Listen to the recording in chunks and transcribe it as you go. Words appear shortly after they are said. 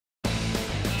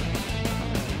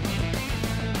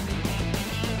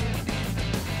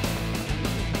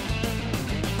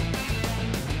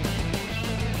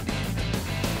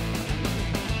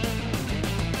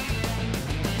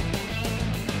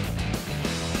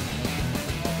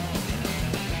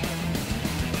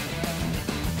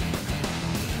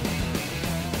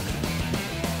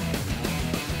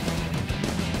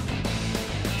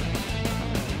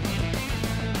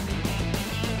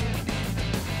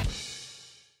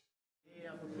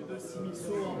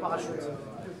parachute.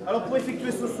 Alors pour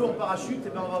effectuer ce saut en parachute, eh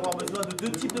bien, on va avoir besoin de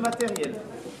deux types de matériel.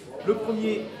 Le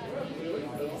premier,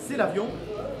 c'est l'avion,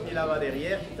 qui est là-bas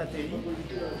derrière, qui atterrit.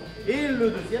 Et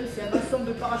le deuxième, c'est un ensemble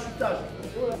de parachutage.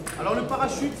 Alors le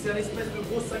parachute, c'est un espèce de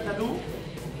gros sac à dos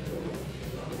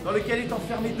dans lequel est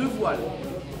enfermé deux voiles.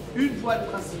 Une voile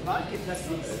principale qui est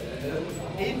placée ici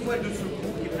et une voile de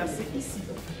secours qui est placée ici.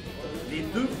 Les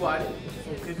deux voiles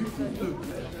sont prévues pour deux.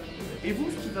 Et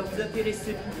vous, ce qui va vous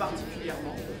intéresser plus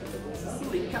particulièrement, ce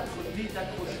sont les 4 dés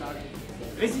d'accrochage.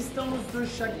 Résistance de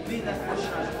chaque dé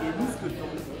d'accrochage est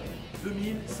mousquetante,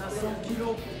 2500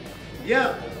 kg.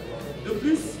 Bien. De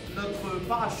plus, notre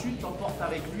parachute emporte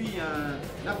avec lui un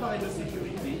appareil de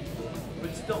sécurité,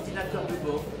 petit ordinateur de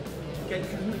bord, qui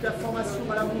calcule toute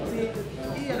l'information à la montée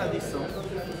et à la descente,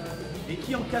 et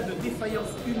qui, en cas de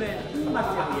défaillance humaine ou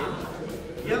matérielle,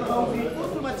 viendra ouvrir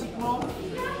automatiquement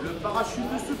le parachute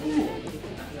de secours.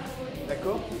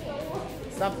 D'accord?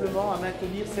 Simplement à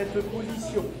maintenir cette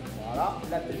position. Voilà,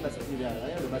 la tête bascule vers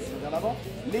l'arrière, le bassin vers l'avant,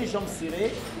 les jambes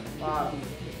serrées, voilà,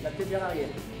 la tête vers l'arrière,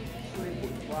 sur l'épaule,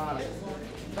 voilà.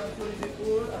 Tape sur les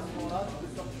épaules, à ce moment-là, tu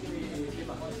peux sortir les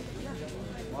mains.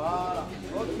 Voilà,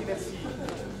 ok, merci.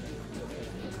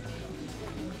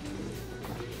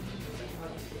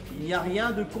 Il n'y a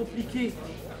rien de compliqué.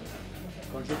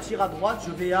 Quand je tire à droite,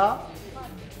 je vais à...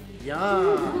 Bien.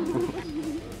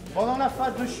 Pendant la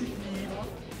phase de chute libre,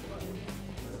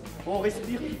 on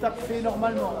respire tout à fait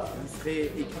normalement. Vous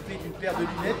serez équipé d'une paire de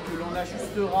lunettes que l'on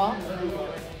ajustera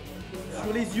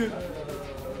sur les yeux.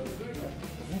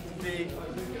 Vous pouvez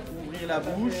ouvrir la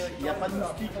bouche, il n'y a pas de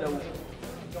moustique là-haut.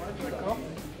 D'accord?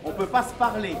 On ne peut pas se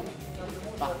parler.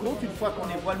 Par contre, une fois qu'on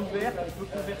est voile ouverte, on peut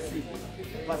converser.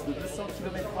 On passe de 200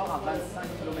 km/h à 25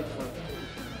 km/h.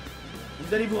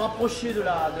 Vous allez vous rapprocher de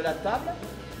la table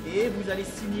et vous allez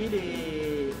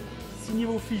signer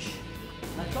vos fiches.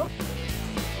 D'accord?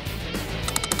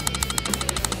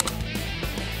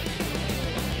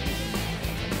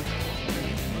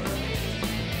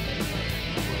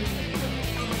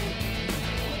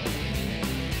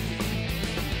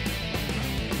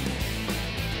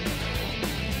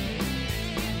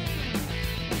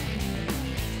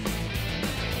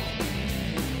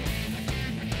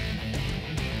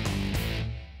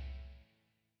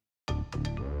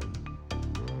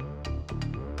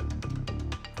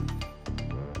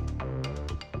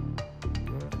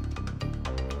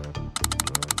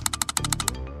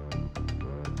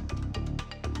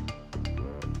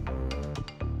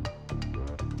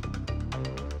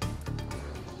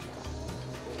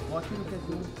 Bon, à quelle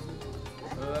occasion?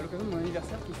 À l'occasion de mon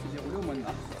anniversaire qui s'est déroulé au mois de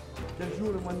mars. Quel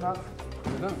jour le mois de mars?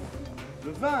 Le 20.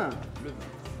 Le 20? Le 20.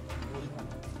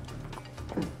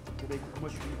 Eh ben écoute, moi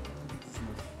je suis...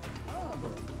 Ah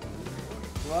bon.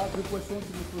 Voilà, deux poissons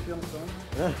qui vont flotter ensemble.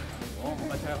 Bon, on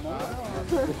va faire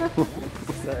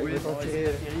oui, on va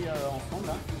atterrir ensemble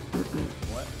là.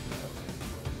 Ouais.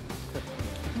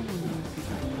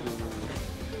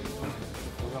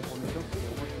 Dans un premier temps,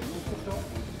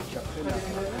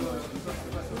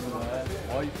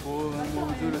 oh, il faut un moment ou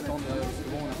deux le temps de...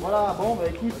 Bon, voilà, bon bah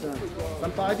écoute, ça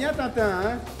me paraît bien Tintin,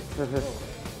 hein.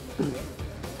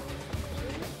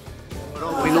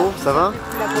 Alors Bruno, ça va?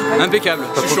 impeccable,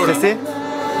 Pas trop stressé?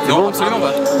 Non, bon absolument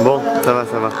pas. Bon, ça va,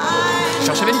 ça va.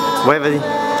 Cherchez Benny. Ouais, vas-y.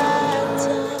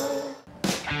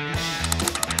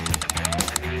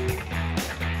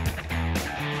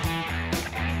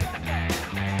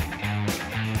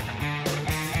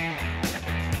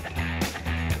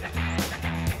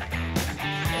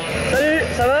 Salut,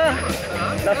 ça va?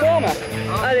 La forme?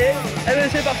 Allez, eh bien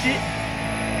c'est parti.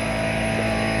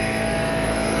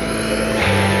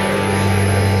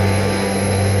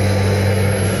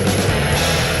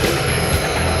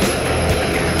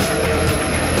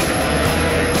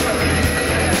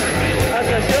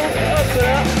 Attention, hop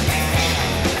là.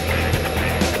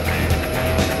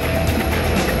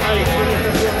 Allez, voilà.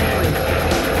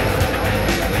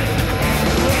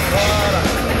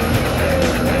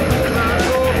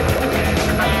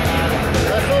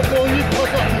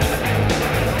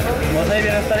 Bon, ça est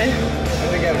bien installé?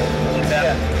 Impeccable. Super.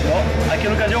 Bon, à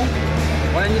quelle occasion?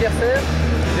 Mon anniversaire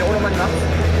se déroule au mois de mars.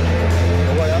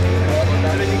 Donc voilà. Bon,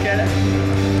 allez, nickel.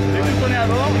 Et vu qu'on est à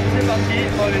bord, c'est parti,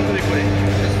 on va bientôt décoller.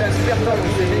 C'était un super temps,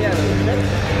 donc c'est génial.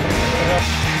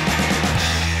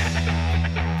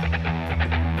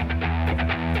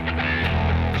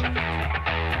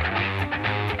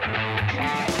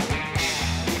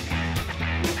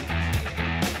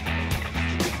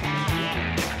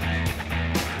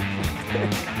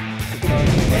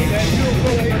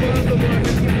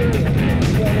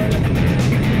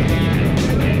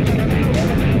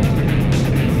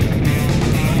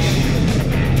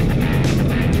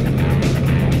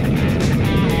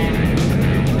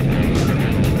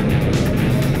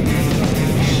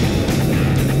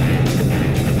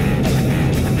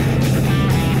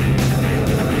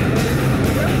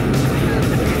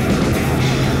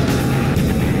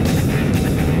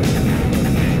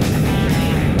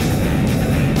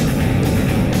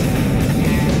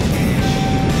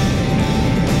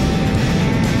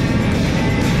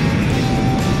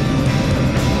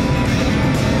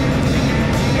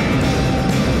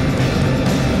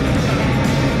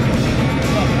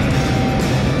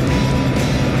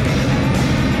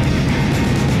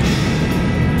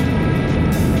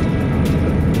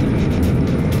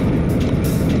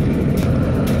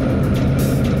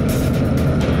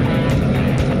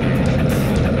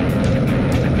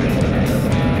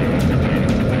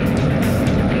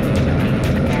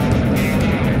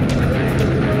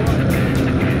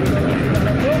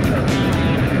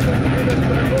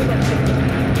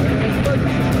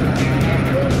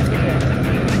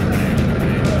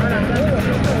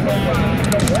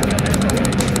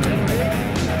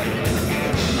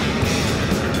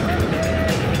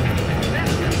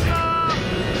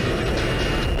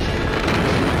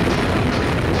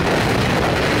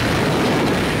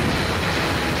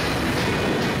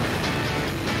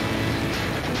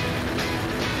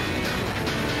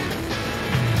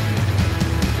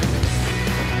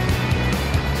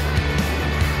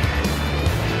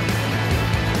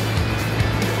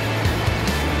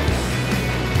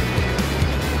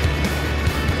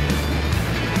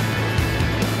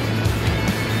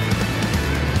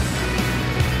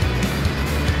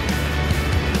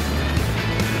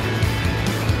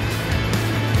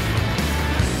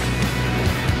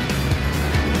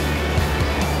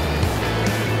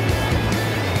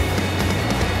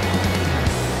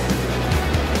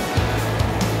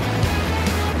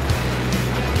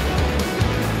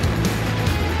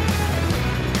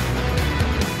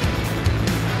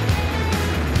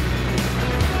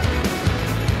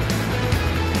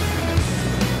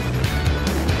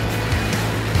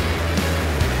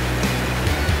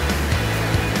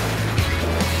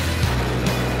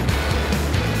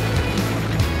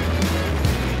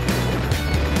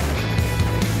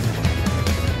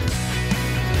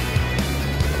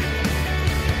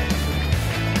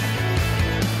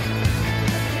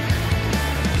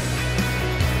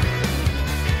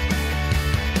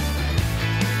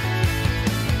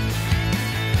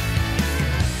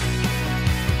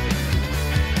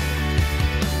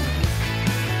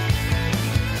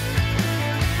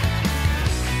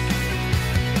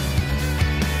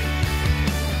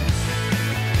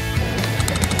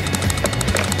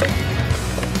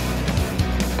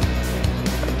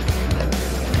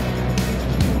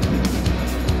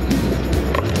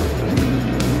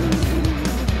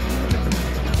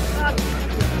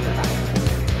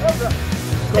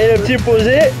 Et le petit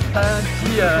posé. Un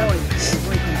petit...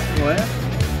 Ouais.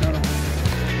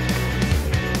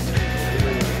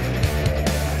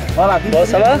 Voilà, Bon,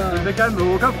 ça va? Impeccable,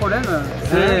 aucun problème.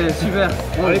 C'est super.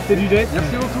 Bon, allez, c'est du jet.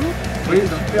 Merci beaucoup. Oui,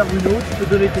 super Bruno. Tu peux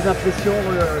donner tes impressions.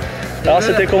 Alors,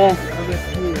 c'était comment?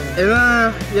 Eh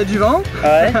ben, il y a du vent.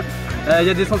 Ouais. Il y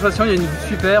a des sensations, il y a une vue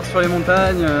super sur les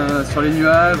montagnes, sur les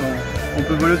nuages. On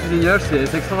peut voler au-dessus des nuages,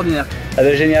 c'est extraordinaire. Ah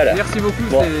ben, génial. Merci beaucoup,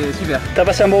 Bon. c'est super. T'as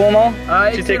passé un bon moment? Ah,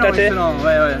 Tu t'es excellent, éclaté? excellent, ouais,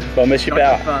 ouais. Bon, mais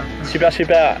super. Super,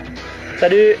 super.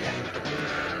 Salut.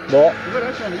 Bon. Voilà,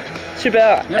 je suis en ligne.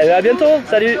 Super. Merci Et à bientôt. beaucoup.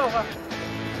 Salut. Au revoir.